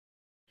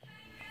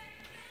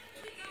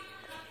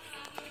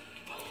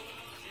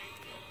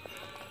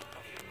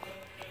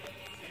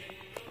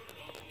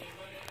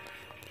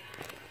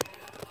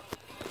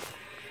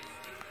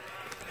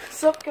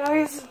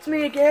guys, it's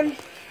me again.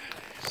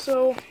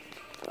 So,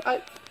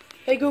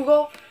 hey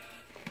Google,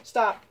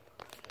 stop.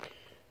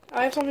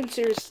 I have something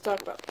serious to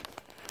talk about.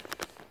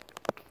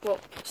 Well,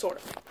 sort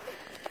of.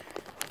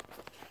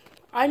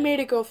 I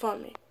made a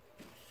GoFundMe.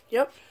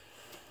 Yep.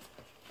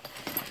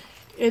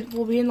 It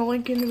will be in the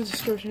link in the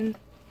description.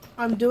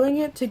 I'm doing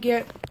it to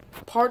get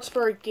parts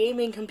for a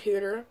gaming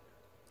computer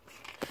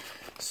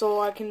so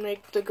I can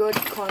make the good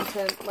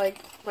content. Like,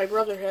 my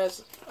brother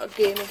has a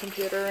gaming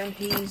computer and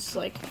he's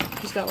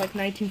got like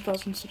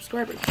 19,000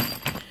 subscribers.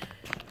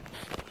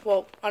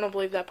 Well, I don't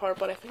believe that part,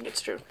 but I think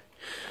it's true.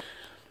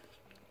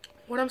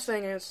 What I'm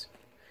saying is,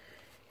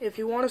 if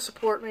you want to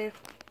support me,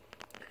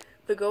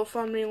 the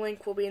GoFundMe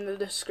link will be in the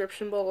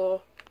description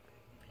below,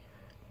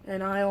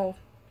 and I'll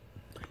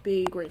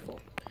be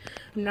grateful.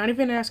 I'm not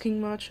even asking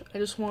much. I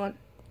just want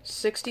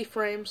 60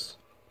 frames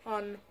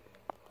on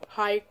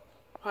high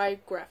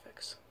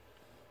graphics.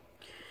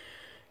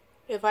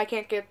 If I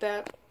can't get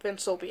that, then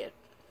so be it.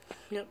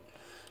 Yep.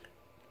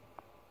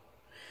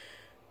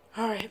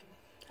 Alright,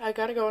 I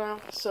gotta go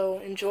now, so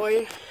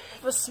enjoy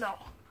the snow.